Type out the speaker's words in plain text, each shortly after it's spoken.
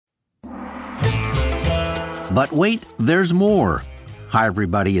But wait, there's more. Hi,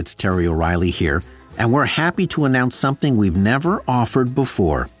 everybody. It's Terry O'Reilly here, and we're happy to announce something we've never offered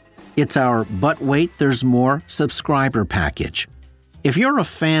before. It's our But Wait, There's More subscriber package. If you're a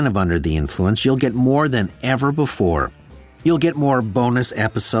fan of Under the Influence, you'll get more than ever before. You'll get more bonus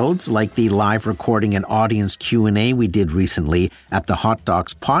episodes like the live recording and audience Q&A we did recently at the Hot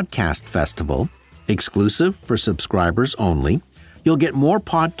Docs Podcast Festival, exclusive for subscribers only. You'll get more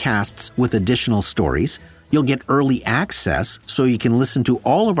podcasts with additional stories. You'll get early access so you can listen to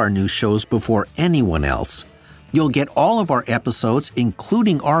all of our new shows before anyone else. You'll get all of our episodes,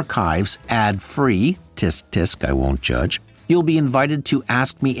 including archives, ad-free. Tisk, tisk, I won't judge. You'll be invited to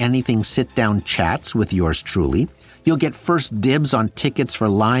Ask Me Anything sit-down chats with yours truly. You'll get first dibs on tickets for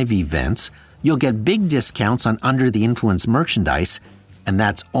live events. You'll get big discounts on Under the Influence merchandise. And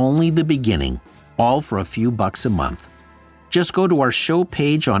that's only the beginning, all for a few bucks a month. Just go to our show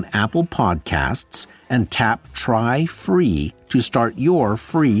page on Apple Podcasts and tap Try Free to start your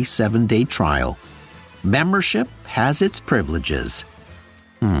free 7-day trial. Membership has its privileges.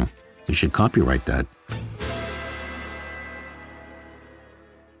 You should copyright that.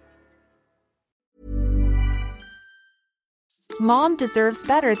 Mom deserves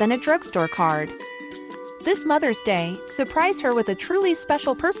better than a drugstore card. This Mother's Day, surprise her with a truly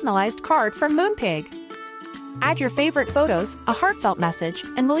special personalized card from Moonpig. Add your favorite photos, a heartfelt message,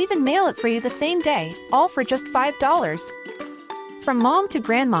 and we'll even mail it for you the same day, all for just $5. From mom to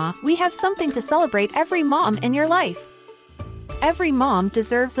grandma, we have something to celebrate every mom in your life. Every mom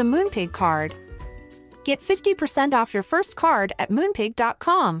deserves a Moonpig card. Get 50% off your first card at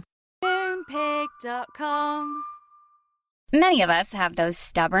Moonpig.com. Moonpig.com. Many of us have those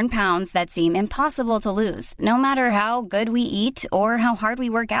stubborn pounds that seem impossible to lose, no matter how good we eat or how hard we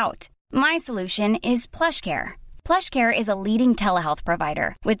work out. My solution is PlushCare. PlushCare is a leading telehealth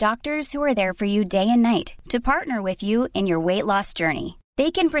provider with doctors who are there for you day and night to partner with you in your weight loss journey.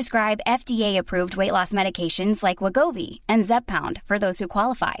 They can prescribe FDA-approved weight loss medications like Wegovy and Zepbound for those who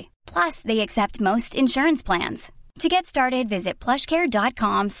qualify. Plus, they accept most insurance plans. To get started, visit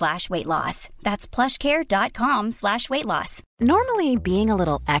plushcare.com/weight loss. That's plushcare.com/weight loss. Normally, being a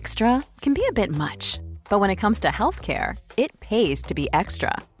little extra can be a bit much. But when it comes to healthcare, it pays to be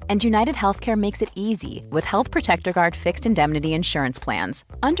extra. And United Healthcare makes it easy with Health Protector Guard fixed indemnity insurance plans.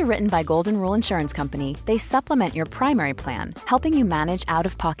 Underwritten by Golden Rule Insurance Company, they supplement your primary plan, helping you manage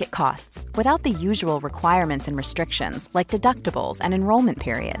out-of-pocket costs without the usual requirements and restrictions like deductibles and enrollment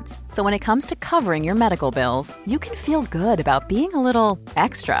periods. So when it comes to covering your medical bills, you can feel good about being a little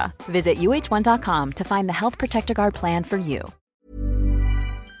extra. Visit uh1.com to find the Health Protector Guard plan for you.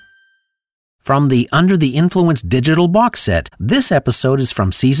 From the Under the Influence digital box set, this episode is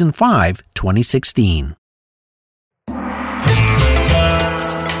from Season 5, 2016. You're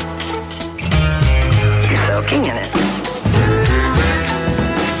soaking in it.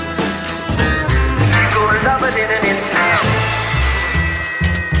 You're gonna love it in an instant.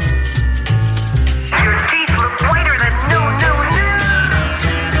 Your teeth look whiter than no.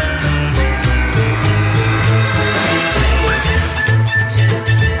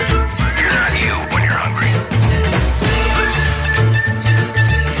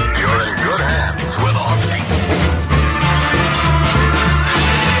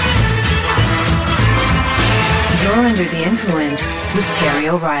 You're Under the Influence with Terry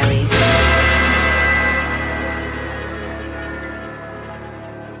O'Reilly.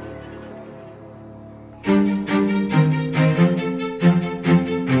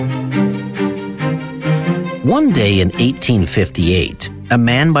 One day in 1858, a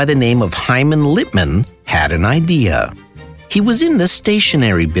man by the name of Hyman Lipman had an idea. He was in the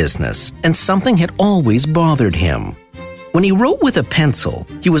stationery business, and something had always bothered him. When he wrote with a pencil,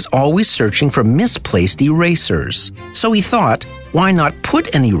 he was always searching for misplaced erasers. So he thought, why not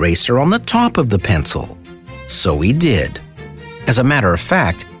put an eraser on the top of the pencil? So he did. As a matter of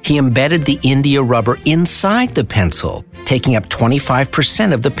fact, he embedded the India rubber inside the pencil, taking up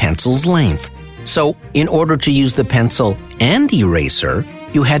 25% of the pencil's length. So, in order to use the pencil and eraser,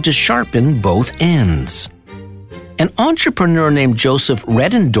 you had to sharpen both ends. An entrepreneur named Joseph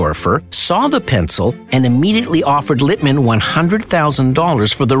Reddendorfer saw the pencil and immediately offered Lippmann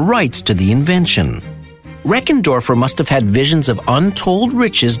 $100,000 for the rights to the invention. Reckendorfer must have had visions of untold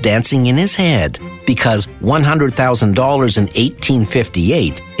riches dancing in his head, because $100,000 in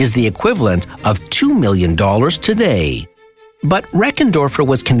 1858 is the equivalent of $2 million today. But Reckendorfer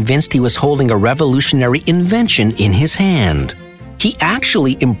was convinced he was holding a revolutionary invention in his hand. He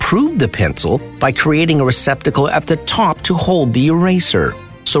actually improved the pencil by creating a receptacle at the top to hold the eraser,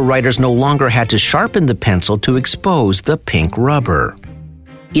 so writers no longer had to sharpen the pencil to expose the pink rubber.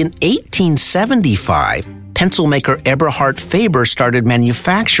 In 1875, pencil maker Eberhard Faber started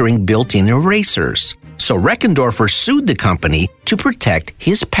manufacturing built-in erasers, so Reckendorfer sued the company to protect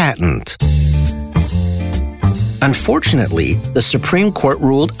his patent. Unfortunately, the Supreme Court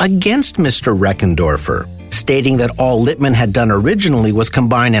ruled against Mr. Reckendorfer, stating that all Littmann had done originally was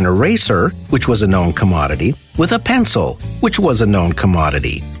combine an eraser, which was a known commodity, with a pencil, which was a known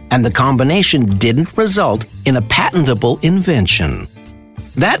commodity, and the combination didn't result in a patentable invention.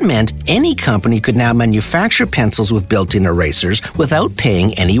 That meant any company could now manufacture pencils with built-in erasers without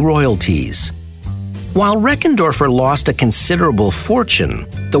paying any royalties. While Reckendorfer lost a considerable fortune,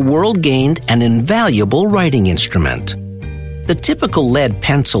 the world gained an invaluable writing instrument. The typical lead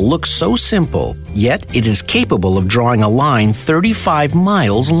pencil looks so simple, yet it is capable of drawing a line 35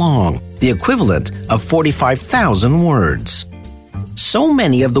 miles long, the equivalent of 45,000 words. So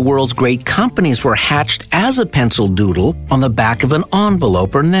many of the world's great companies were hatched as a pencil doodle on the back of an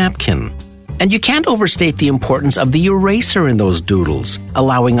envelope or napkin. And you can't overstate the importance of the eraser in those doodles,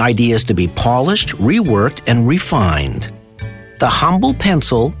 allowing ideas to be polished, reworked, and refined. The humble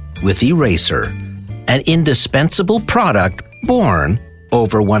pencil with eraser, an indispensable product born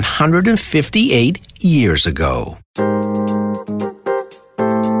over 158 years ago.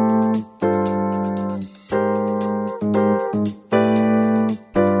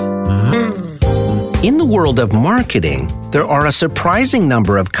 In the world of marketing, there are a surprising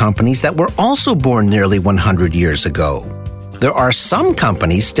number of companies that were also born nearly 100 years ago. There are some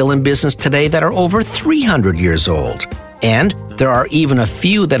companies still in business today that are over 300 years old, and there are even a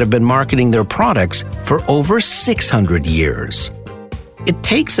few that have been marketing their products for over 600 years. It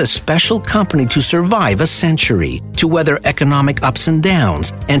takes a special company to survive a century, to weather economic ups and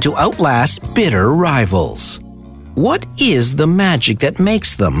downs, and to outlast bitter rivals. What is the magic that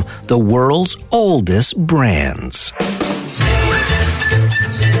makes them the world's oldest brands?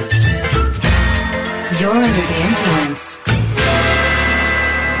 You're under the influence.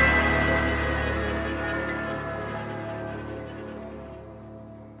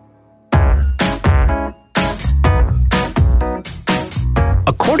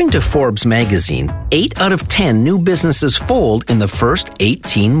 According to Forbes magazine, 8 out of 10 new businesses fold in the first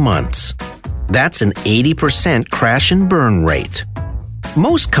 18 months. That's an 80% crash and burn rate.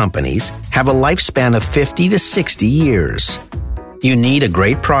 Most companies have a lifespan of 50 to 60 years. You need a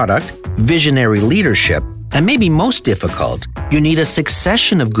great product, visionary leadership, and maybe most difficult, you need a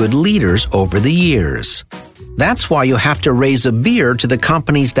succession of good leaders over the years. That's why you have to raise a beer to the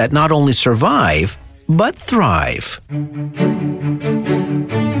companies that not only survive, but thrive.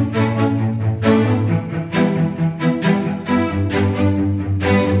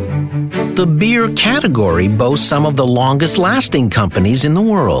 The beer category boasts some of the longest-lasting companies in the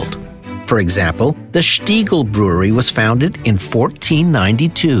world. For example, the Stiegl Brewery was founded in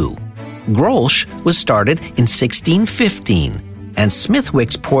 1492. Grolsch was started in 1615, and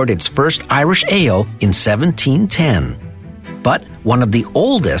Smithwick's poured its first Irish ale in 1710. But one of the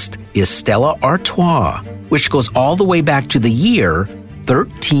oldest is Stella Artois, which goes all the way back to the year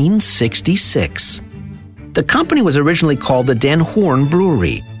 1366. The company was originally called the Den Hoorn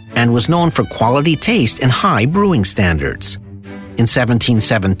Brewery, and was known for quality taste and high brewing standards. In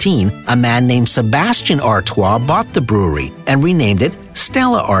 1717, a man named Sebastian Artois bought the brewery and renamed it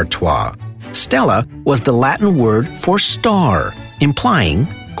Stella Artois. Stella was the Latin word for star, implying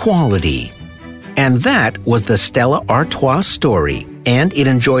quality. And that was the Stella Artois story, and it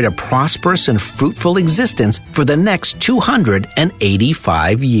enjoyed a prosperous and fruitful existence for the next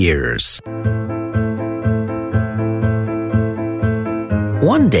 285 years.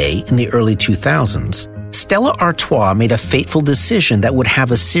 One day in the early 2000s, Stella Artois made a fateful decision that would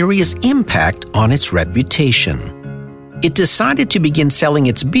have a serious impact on its reputation. It decided to begin selling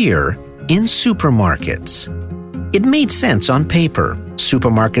its beer in supermarkets. It made sense on paper.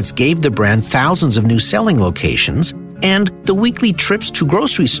 Supermarkets gave the brand thousands of new selling locations, and the weekly trips to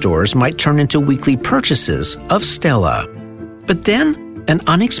grocery stores might turn into weekly purchases of Stella. But then, an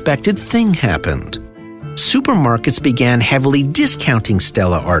unexpected thing happened. Supermarkets began heavily discounting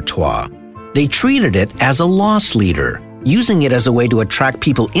Stella Artois. They treated it as a loss leader, using it as a way to attract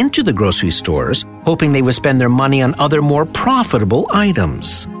people into the grocery stores, hoping they would spend their money on other more profitable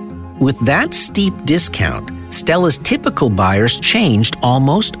items. With that steep discount, Stella's typical buyers changed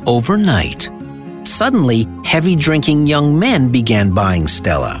almost overnight. Suddenly, heavy-drinking young men began buying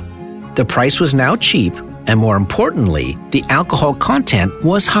Stella. The price was now cheap, and more importantly, the alcohol content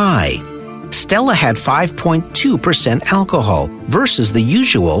was high. Stella had 5.2% alcohol versus the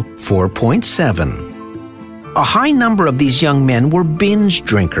usual 4.7%. A high number of these young men were binge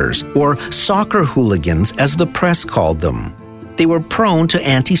drinkers, or soccer hooligans as the press called them. they were prone to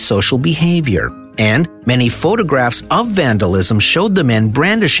antisocial behavior, and many photographs of vandalism showed the men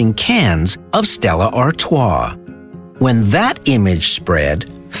brandishing cans of Stella Artois. When that image spread,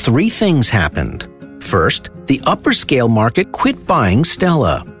 3 things happened. First, the upper-scale market quit buying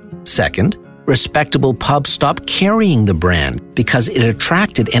Stella. Second, respectable pubs stopped carrying the brand because it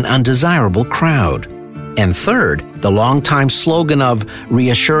attracted an undesirable crowd. And third, the longtime slogan of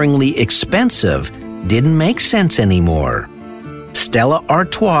reassuringly expensive didn't make sense anymore. Stella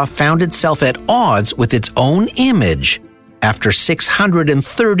Artois found itself at odds with its own image after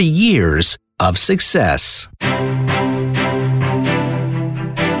 630 years of success.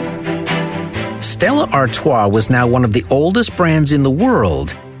 Stella Artois was now one of the oldest brands in the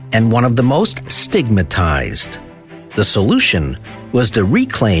world and one of the most stigmatized. The solution was to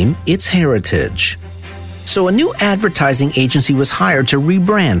reclaim its heritage. So a new advertising agency was hired to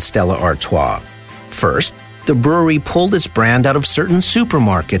rebrand Stella Artois. First, the brewery pulled its brand out of certain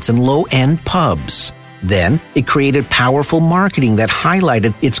supermarkets and low-end pubs. Then, it created powerful marketing that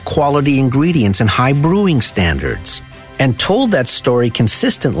highlighted its quality ingredients and high brewing standards, and told that story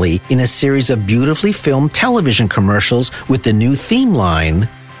consistently in a series of beautifully filmed television commercials with the new theme line,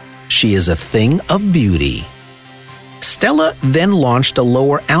 "She is a thing of beauty." Stella then launched a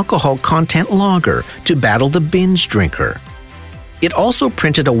lower alcohol content lager to battle the binge drinker. It also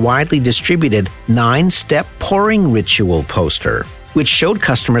printed a widely distributed 9-step pouring ritual poster, which showed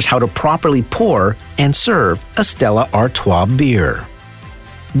customers how to properly pour and serve a Stella Artois beer.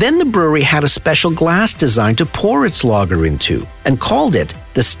 Then the brewery had a special glass designed to pour its lager into and called it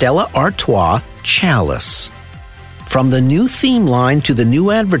the Stella Artois Chalice. From the new theme line to the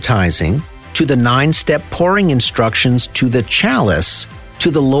new advertising, to the 9-step pouring instructions to the chalice, to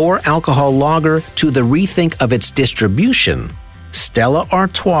the lower alcohol lager to the rethink of its distribution, Stella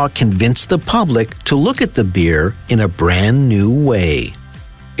Artois convinced the public to look at the beer in a brand new way.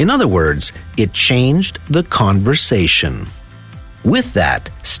 In other words, it changed the conversation. With that,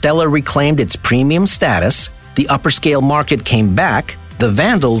 Stella reclaimed its premium status, the upper-scale market came back, the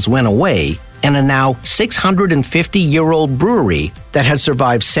vandals went away, and a now 650-year-old brewery that had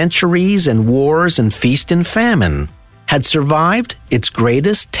survived centuries and wars and feast and famine had survived its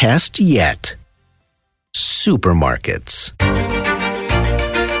greatest test yet: supermarkets.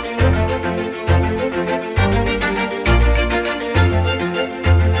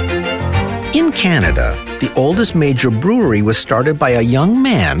 In Canada, the oldest major brewery was started by a young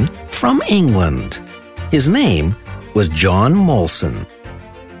man from England. His name was John Molson.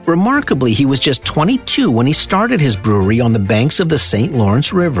 Remarkably, he was just 22 when he started his brewery on the banks of the St.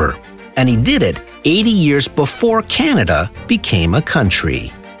 Lawrence River, and he did it 80 years before Canada became a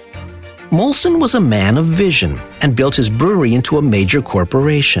country. Molson was a man of vision and built his brewery into a major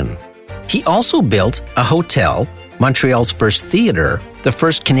corporation. He also built a hotel, Montreal's first theater, the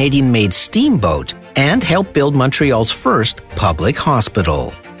first Canadian-made steamboat, and helped build Montreal's first public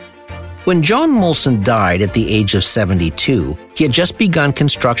hospital. When John Molson died at the age of 72, he had just begun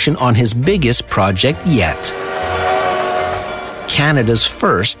construction on his biggest project yet: Canada's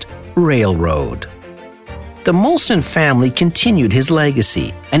first railroad. The Molson family continued his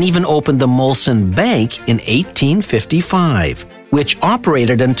legacy and even opened the Molson Bank in 1855, which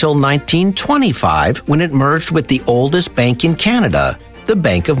operated until 1925 when it merged with the oldest bank in Canada, the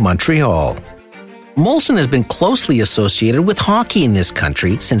Bank of Montreal. Molson has been closely associated with hockey in this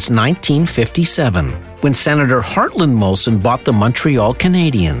country since 1957, when Senator Heartland Molson bought the Montreal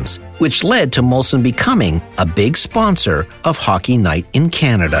Canadiens, which led to Molson becoming a big sponsor of Hockey Night in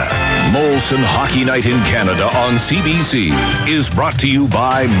Canada. Molson Hockey Night in Canada on CBC is brought to you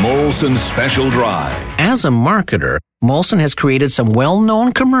by Molson Special Dry. As a marketer, Molson has created some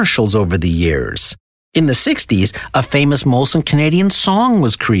well-known commercials over the years. In the 60s, a famous Molson Canadian song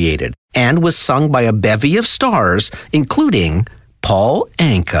was created and was sung by a bevy of stars, including Paul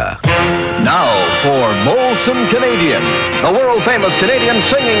Anka. Now for Molson Canadian, the world-famous Canadian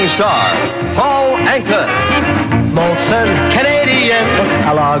singing star, Paul Anka. Molson Canadian,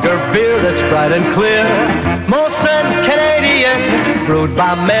 a lager beer that's bright and clear. Molson Canadian, brewed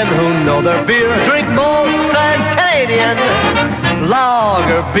by men who know their beer. Drink Molson Canadian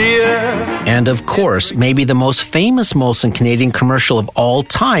lager beer. And of course, maybe the most famous Molson Canadian commercial of all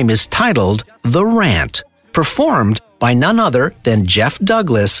time is titled The Rant, performed by none other than Jeff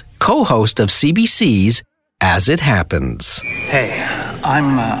Douglas, co-host of CBC's As It Happens. Hey,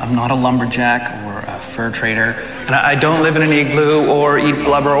 I'm not a lumberjack or a fur trader, and I don't live in an igloo or eat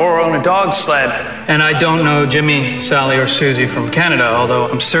blubber or own a dog sled, and I don't know Jimmy, Sally, or Susie from Canada, although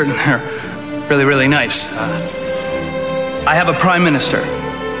I'm certain they're really, really nice. I have a prime minister,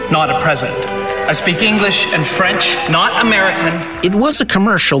 not a president. I speak English and French, not American. It was a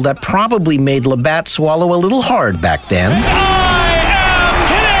commercial that probably made Labatt swallow a little hard back then. I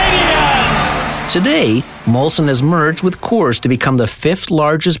am Canadian! Today, Molson has merged with Coors to become the 5th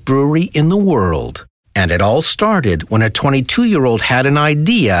largest brewery in the world. And it all started when a 22-year-old had an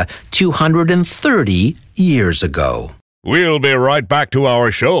idea 230 years ago. We'll be right back to our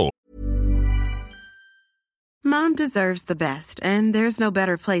show. Mom deserves the best, and there's no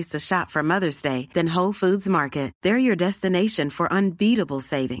better place to shop for Mother's Day than Whole Foods Market. They're your destination for unbeatable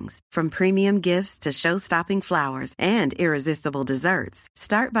savings, from premium gifts to show-stopping flowers and irresistible desserts.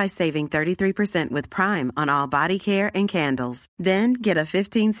 Start by saving 33% with Prime on all body care and candles. Then get a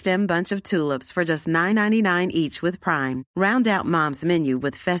 15-stem bunch of tulips for just $9.99 each with Prime. Round out Mom's menu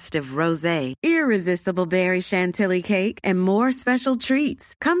with festive rosé, irresistible berry chantilly cake, and more special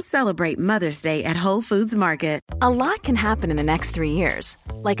treats. Come celebrate Mother's Day at Whole Foods Market. A lot can happen in the next 3 years.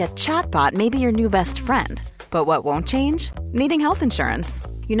 Like a chatbot may be your new best friend. But what won't change? Needing health insurance.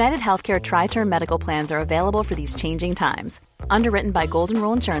 United Healthcare Tri-Term Medical Plans are available for these changing times. Underwritten by Golden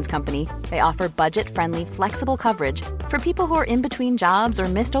Rule Insurance Company, they offer budget-friendly, flexible coverage for people who are in between jobs or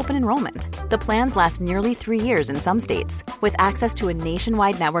missed open enrollment. The plans last nearly 3 years in some states, with access to a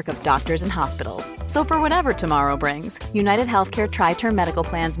nationwide network of doctors and hospitals. So for whatever tomorrow brings, United Healthcare Tri-Term Medical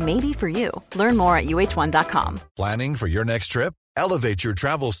Plans may be for you. Learn more at uh1.com. Planning for your next trip? Elevate your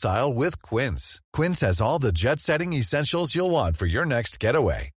travel style with Quince. Quince has all the jet-setting essentials you'll want for your next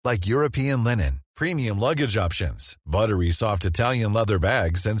getaway, like European linen, premium luggage options, buttery soft Italian leather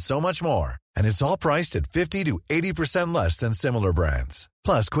bags, and so much more. And it's all priced at 50 to 80% less than similar brands.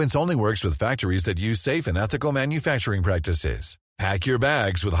 Plus, Quince only works with factories that use safe and ethical manufacturing practices. Pack your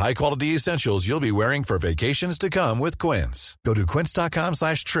bags with high-quality essentials you'll be wearing for vacations to come with Quince. Go to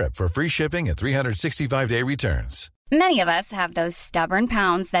quince.com/trip for free shipping and 365-day returns. Many of us have those stubborn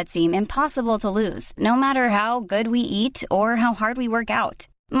pounds that seem impossible to lose, no matter how good we eat or how hard we work out.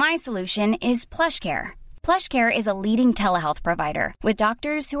 My solution is PlushCare. PlushCare is a leading telehealth provider with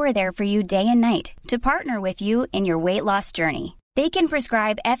doctors who are there for you day and night to partner with you in your weight loss journey. They can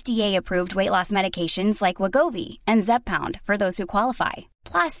prescribe FDA-approved weight loss medications like Wegovy and Zepbound for those who qualify.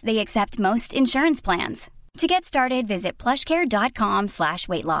 Plus, they accept most insurance plans. To get started, visit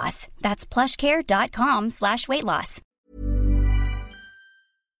plushcare.com/weightloss. That's plushcare.com/weightloss.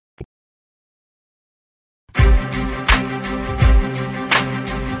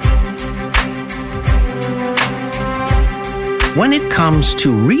 When it comes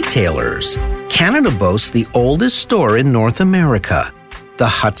to retailers, Canada boasts the oldest store in North America, the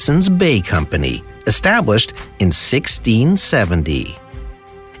Hudson's Bay Company, established in 1670.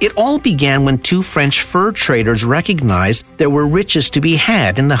 It all began when 2 French fur traders recognized there were riches to be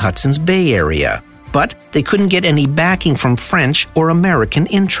had in the Hudson's Bay area, but they couldn't get any backing from French or American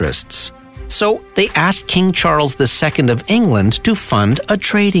interests. So they asked King Charles II of England to fund a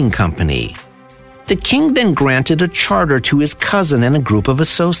trading company. The king then granted a charter to his cousin and a group of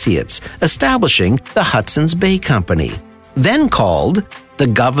associates, establishing the Hudson's Bay Company, then called the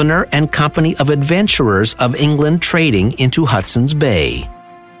Governor and Company of Adventurers of England Trading into Hudson's Bay.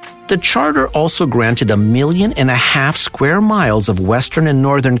 The charter also granted 1.5 million square miles of western and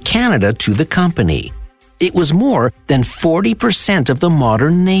northern Canada to the company. It was more than 40% of the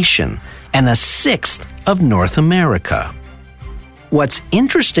modern nation and 1/6 of North America. What's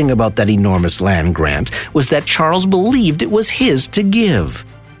interesting about that enormous land grant was that Charles believed it was his to give,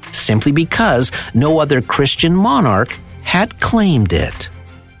 simply because no other Christian monarch had claimed it.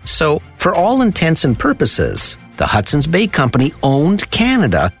 So, for all intents and purposes, the Hudson's Bay Company owned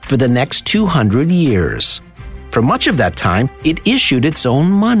Canada for the next 200 years. For much of that time, it issued its own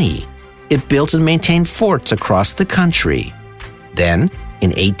money. It built and maintained forts across the country. Then,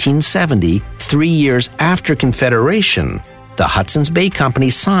 in 1870, 3 years after Confederation, the Hudson's Bay Company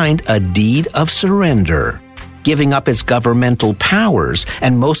signed a deed of surrender, giving up its governmental powers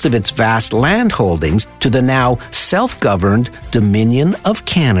and most of its vast land holdings to the now self-governed Dominion of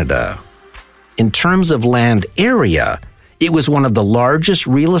Canada. In terms of land area, it was one of the largest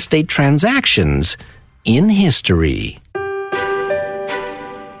real estate transactions in history.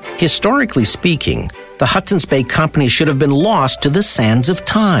 Historically speaking, the Hudson's Bay Company should have been lost to the sands of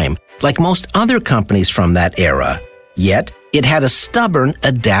time, like most other companies from that era. Yet, it had a stubborn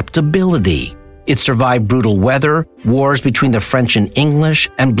adaptability. It survived brutal weather, wars between the French and English,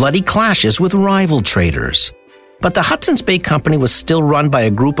 and bloody clashes with rival traders. But the Hudson's Bay Company was still run by a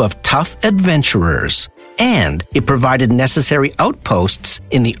group of tough adventurers, and it provided necessary outposts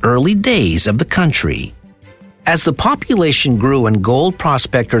in the early days of the country. As the population grew and gold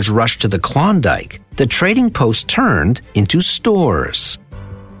prospectors rushed to the Klondike, the trading post turned into stores.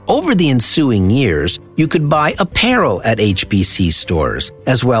 Over the ensuing years, you could buy apparel at HBC stores,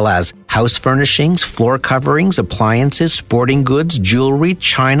 as well as house furnishings, floor coverings, appliances, sporting goods, jewelry,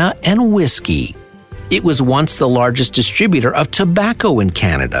 china, and whiskey. It was once the largest distributor of tobacco in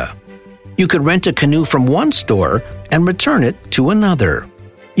Canada. You could rent a canoe from one store and return it to another.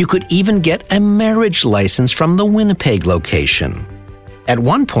 You could even get a marriage license from the Winnipeg location. At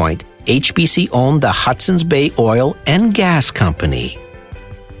one point, HBC owned the Hudson's Bay Oil and Gas Company.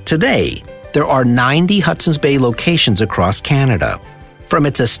 Today, there are 90 Hudson's Bay locations across Canada. From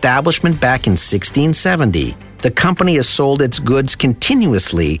its establishment back in 1670, the company has sold its goods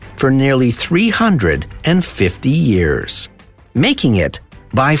continuously for nearly 350 years, making it,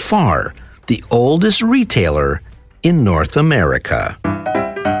 by far, the oldest retailer in North America.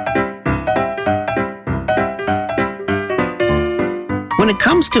 When it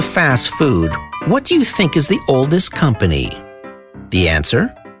comes to fast food, what do you think is the oldest company? The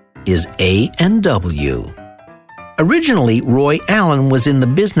answer is A&W. Originally, Roy Allen was in the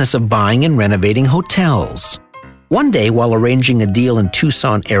business of buying and renovating hotels. One day, while arranging a deal in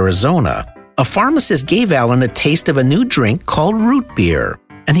Tucson, Arizona, a pharmacist gave Allen a taste of a new drink called root beer,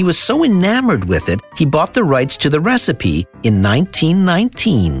 and he was so enamored with it, he bought the rights to the recipe in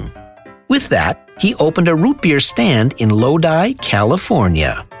 1919. With that, he opened a root beer stand in Lodi,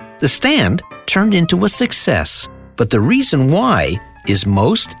 California. The stand turned into a success, but the reason why is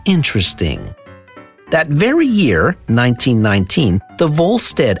most interesting. That very year, 1919, the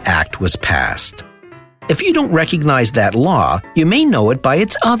Volstead Act was passed. If you don't recognize that law, you may know it by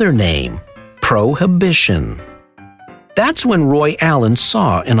its other name, Prohibition. That's when Roy Allen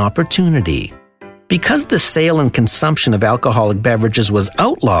saw an opportunity. Because the sale and consumption of alcoholic beverages was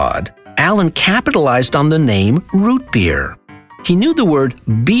outlawed, Allen capitalized on the name root beer. He knew the word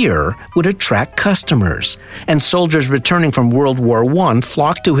beer would attract customers, and soldiers returning from World War I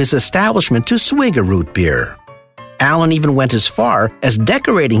flocked to his establishment to swig a root beer. Allen even went as far as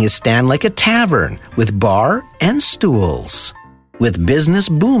decorating his stand like a tavern, with bar and stools. With business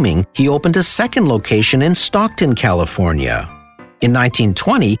booming, he opened a second location in Stockton, California. In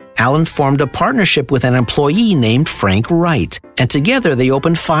 1920, Allen formed a partnership with an employee named Frank Wright, and together they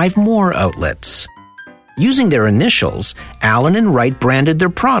opened 5 more outlets. Using their initials, Allen and Wright branded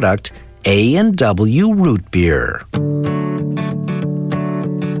their product A&W Root Beer.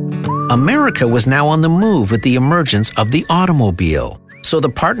 America was now on the move with the emergence of the automobile, so the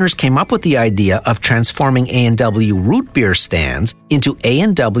partners came up with the idea of transforming A&W root beer stands into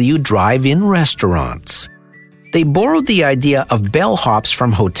A&W drive-in restaurants. They borrowed the idea of bellhops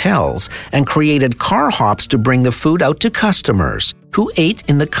from hotels and created car hops to bring the food out to customers, who ate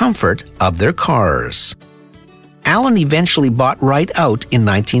in the comfort of their cars. Allen eventually bought Wright out in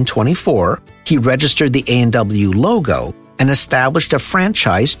 1924. He registered the A&W logo and established a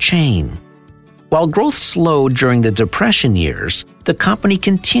franchise chain. While growth slowed during the Depression years, the company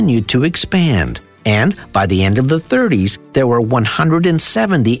continued to expand, and by the end of the 30s, there were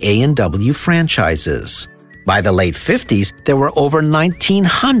 170 A&W franchises. By the late 50s, there were over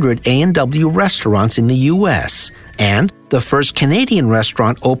 1,900 A&W restaurants in the U.S., and the first Canadian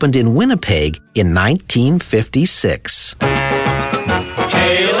restaurant opened in Winnipeg in 1956.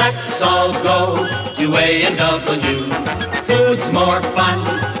 Hey, let's all go to A&W. Food's more fun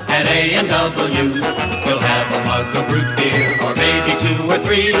at A&W. We'll have a mug of root beer, or maybe 2 or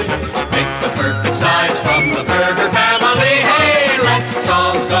 3. Make the perfect size from the Burger family. Hey, let's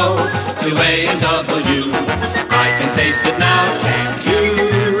all go to A&W. I can taste it now, can't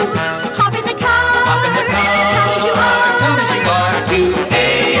you? Hop in the car. Hop in the car. Come as you are to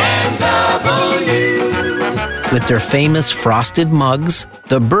A&W. With their famous frosted mugs,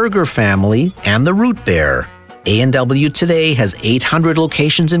 the Burger family, and the Root Beer, A&W today has 800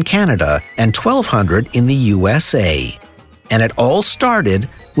 locations in Canada and 1,200 in the USA. And it all started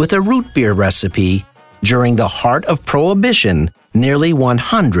with a root beer recipe during the heart of Prohibition nearly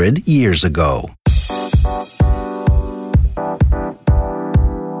 100 years ago.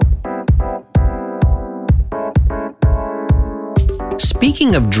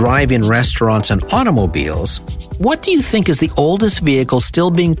 Speaking of drive-in restaurants and automobiles, what do you think is the oldest vehicle still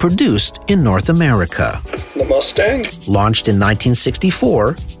being produced in North America? The Mustang? Launched in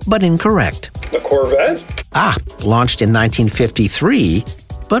 1964, but incorrect. The Corvette? Launched in 1953,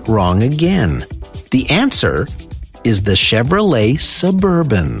 but wrong again. The answer is the Chevrolet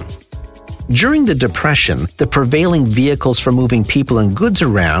Suburban. During the Depression, the prevailing vehicles for moving people and goods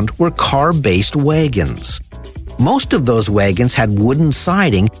around were car-based wagons. Most of those wagons had wooden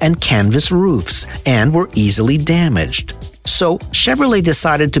siding and canvas roofs and were easily damaged. So Chevrolet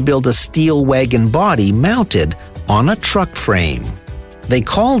decided to build a steel wagon body mounted on a truck frame. They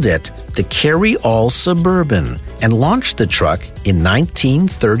called it the Carry-All Suburban and launched the truck in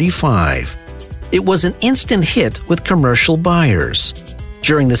 1935. It was an instant hit with commercial buyers.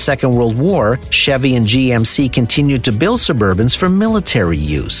 During the Second World War, Chevy and GMC continued to build Suburbans for military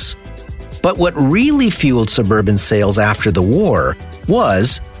use. But what really fueled Suburban sales after the war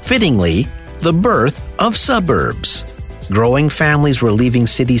was, fittingly, the birth of suburbs. Growing families were leaving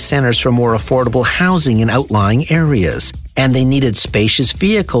city centers for more affordable housing in outlying areas, and they needed spacious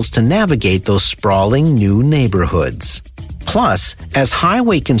vehicles to navigate those sprawling new neighborhoods. Plus, as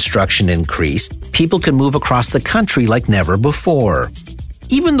highway construction increased, people could move across the country like never before.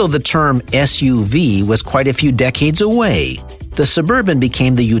 Even though the term SUV was quite a few decades away, the Suburban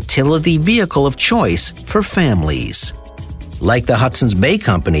became the utility vehicle of choice for families. Like the Hudson's Bay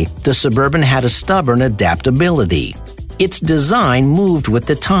Company, the Suburban had a stubborn adaptability. Its design moved with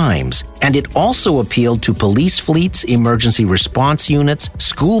the times, and it also appealed to police fleets, emergency response units,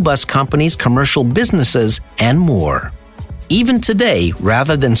 school bus companies, commercial businesses, and more. Even today,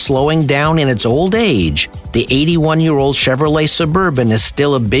 rather than slowing down in its old age, the 81-year-old Chevrolet Suburban is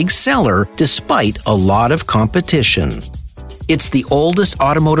still a big seller despite a lot of competition. It's the oldest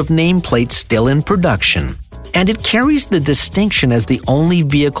automotive nameplate still in production, and it carries the distinction as the only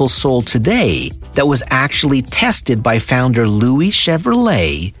vehicle sold today that was actually tested by founder Louis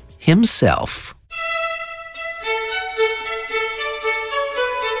Chevrolet himself.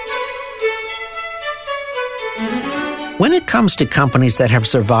 When it comes to companies that have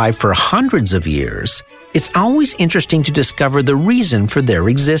survived for hundreds of years, it's always interesting to discover the reason for their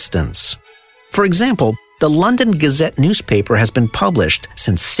existence. For example, the London Gazette newspaper has been published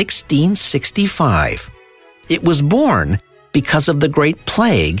since 1665. It was born because of the Great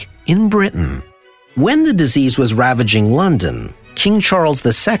Plague in Britain. When the disease was ravaging London, King Charles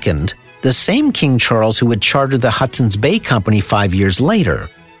II, the same King Charles who had chartered the Hudson's Bay Company 5 years later,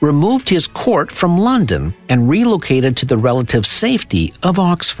 removed his court from London and relocated to the relative safety of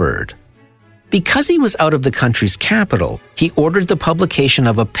Oxford. Because he was out of the country's capital, he ordered the publication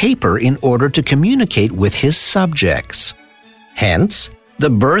of a paper in order to communicate with his subjects. Hence, the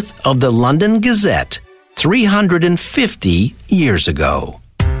birth of the London Gazette 350 years ago.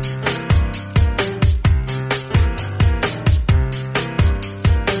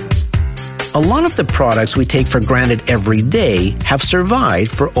 A lot of the products we take for granted every day have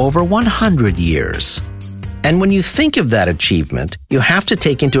survived for over 100 years. And when you think of that achievement, you have to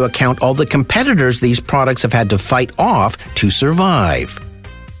take into account all the competitors these products have had to fight off to survive.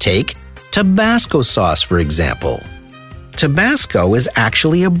 Take Tabasco sauce, for example. Tabasco is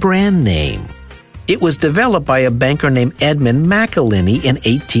actually a brand name. It was developed by a banker named Edmund McIlhenny in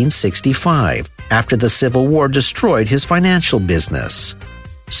 1865, after the Civil War destroyed his financial business.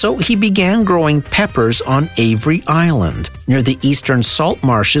 So he began growing peppers on Avery Island, near the eastern salt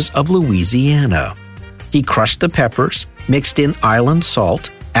marshes of Louisiana. He crushed the peppers, mixed in island salt,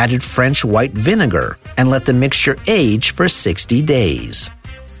 added French white vinegar, and let the mixture age for 60 days.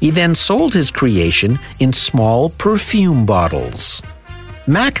 He then sold his creation in small perfume bottles.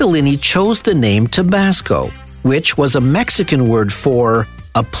 McIlhenny chose the name Tabasco, which was a Mexican word for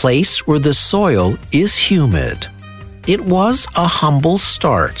a place where the soil is humid. It was a humble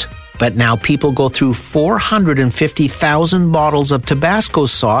start, but now people go through 450,000 bottles of Tabasco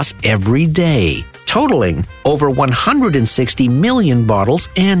sauce every day, totaling over 160 million bottles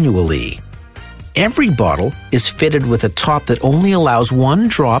annually. Every bottle is fitted with a top that only allows one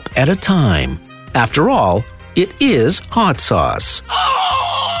drop at a time. After all, it is hot sauce.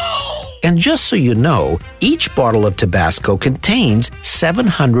 And just so you know, each bottle of Tabasco contains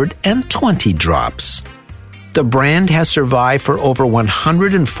 720 drops. The brand has survived for over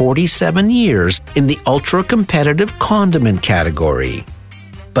 147 years in the ultra-competitive condiment category.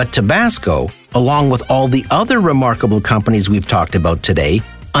 But Tabasco, along with all the other remarkable companies we've talked about today,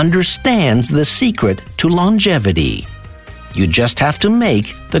 understands the secret to longevity. You just have to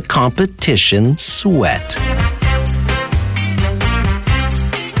make the competition sweat.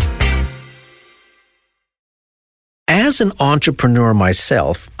 As an entrepreneur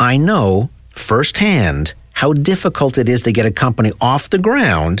myself, I know firsthand how difficult it is to get a company off the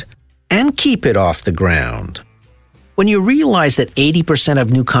ground and keep it off the ground. When you realize that 80%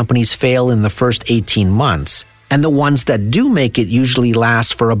 of new companies fail in the first 18 months, and the ones that do make it usually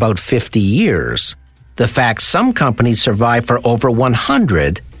last for about 50 years, the fact some companies survive for over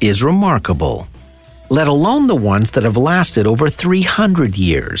 100 is remarkable, let alone the ones that have lasted over 300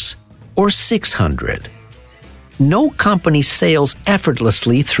 years or 600. No company sails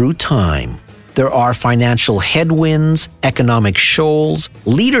effortlessly through time. There are financial headwinds, economic shoals,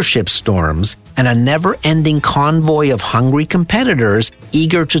 leadership storms, and a never-ending convoy of hungry competitors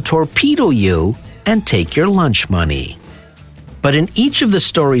eager to torpedo you and take your lunch money. But in each of the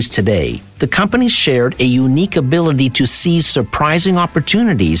stories today, the companies shared a unique ability to seize surprising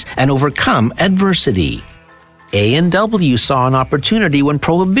opportunities and overcome adversity. A&W saw an opportunity when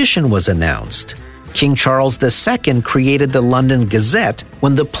Prohibition was announced. King Charles II created the London Gazette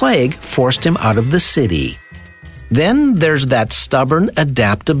when the plague forced him out of the city. Then there's that stubborn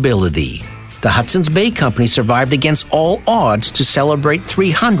adaptability. The Hudson's Bay Company survived against all odds to celebrate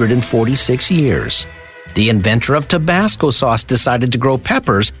 346 years. The inventor of Tabasco sauce decided to grow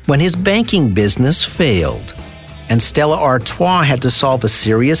peppers when his banking business failed. And Stella Artois had to solve a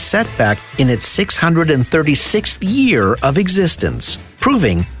serious setback in its 636th year of existence,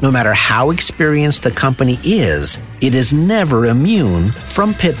 proving no matter how experienced a company is, it is never immune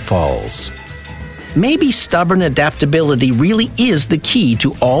from pitfalls. Maybe stubborn adaptability really is the key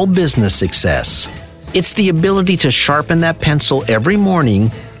to all business success. It's the ability to sharpen that pencil every morning,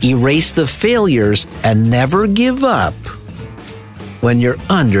 erase the failures, and never give up when you're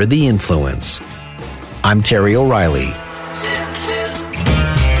under the influence. I'm Terry O'Reilly.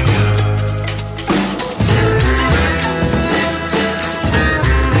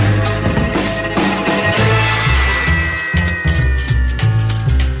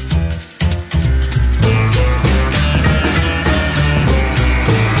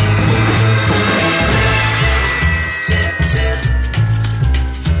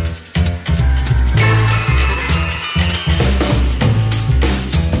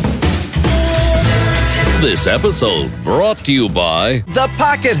 This episode brought to you by the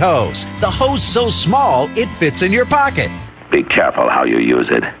Pocket Hose. The hose so small, it fits in your pocket. Be careful how you use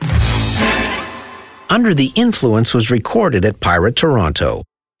it. Under the Influence was recorded at Pirate Toronto.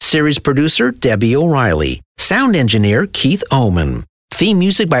 Series producer Debbie O'Reilly. Sound engineer Keith Oman. Theme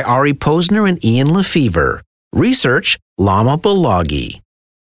music by Ari Posner and Ian Lefevre. Research Lama Balagi.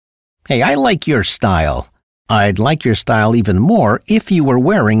 Hey, I like your style. I'd like your style even more if you were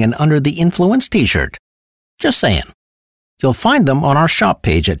wearing an Under the Influence t-shirt. Just saying. You'll find them on our shop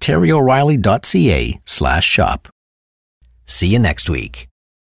page at terryoreilly.ca/shop. See you next week.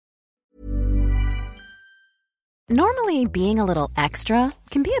 Normally, being a little extra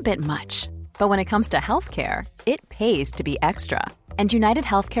can be a bit much. But when it comes to healthcare, it pays to be extra. And United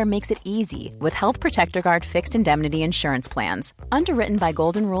Healthcare makes it easy with Health Protector Guard fixed indemnity insurance plans. Underwritten by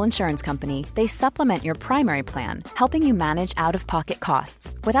Golden Rule Insurance Company, they supplement your primary plan, helping you manage out-of-pocket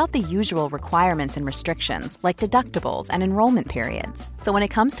costs without the usual requirements and restrictions like deductibles and enrollment periods. So when it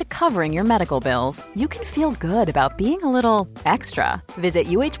comes to covering your medical bills, you can feel good about being a little extra. Visit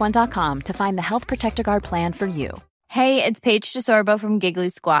uh1.com to find the Health Protector Guard plan for you. Hey, it's Paige DeSorbo from Giggly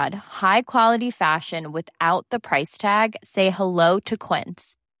Squad. High quality fashion without the price tag. Say hello to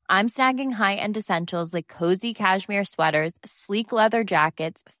Quince. I'm snagging high-end essentials like cozy cashmere sweaters, sleek leather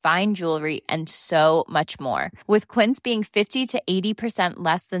jackets, fine jewelry, and so much more. With Quince being 50 to 80%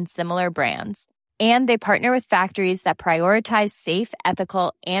 less than similar brands. And they partner with factories that prioritize safe,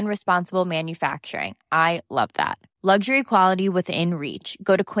 ethical, and responsible manufacturing. I love that. Luxury quality within reach.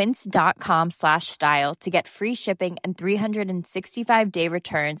 Go to quince.com/style to get free shipping and 365-day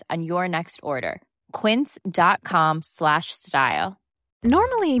returns on your next order. Quince.com/style.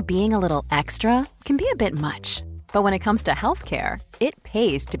 Normally, being a little extra can be a bit much. But when it comes to healthcare, it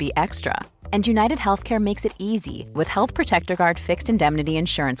pays to be extra. And United Healthcare makes it easy with Health Protector Guard fixed indemnity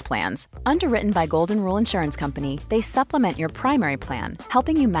insurance plans. Underwritten by Golden Rule Insurance Company, they supplement your primary plan,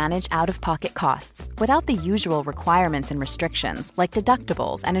 helping you manage out-of-pocket costs without the usual requirements and restrictions like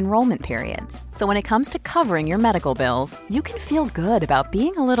deductibles and enrollment periods. So when it comes to covering your medical bills, you can feel good about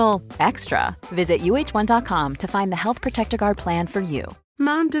being a little extra. Visit uh1.com to find the Health Protector Guard plan for you.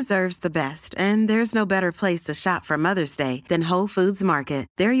 Mom deserves the best, and there's no better place to shop for Mother's Day than Whole Foods Market.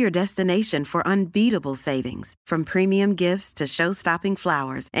 They're your destination for unbeatable savings, from premium gifts to show-stopping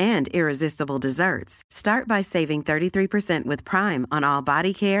flowers and irresistible desserts. Start by saving 33% with Prime on all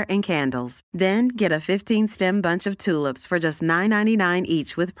body care and candles. Then get a 15-stem bunch of tulips for just $9.99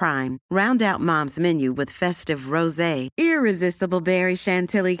 each with Prime. Round out Mom's menu with festive rosé, irresistible berry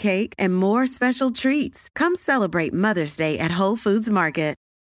chantilly cake, and more special treats. Come celebrate Mother's Day at Whole Foods Market.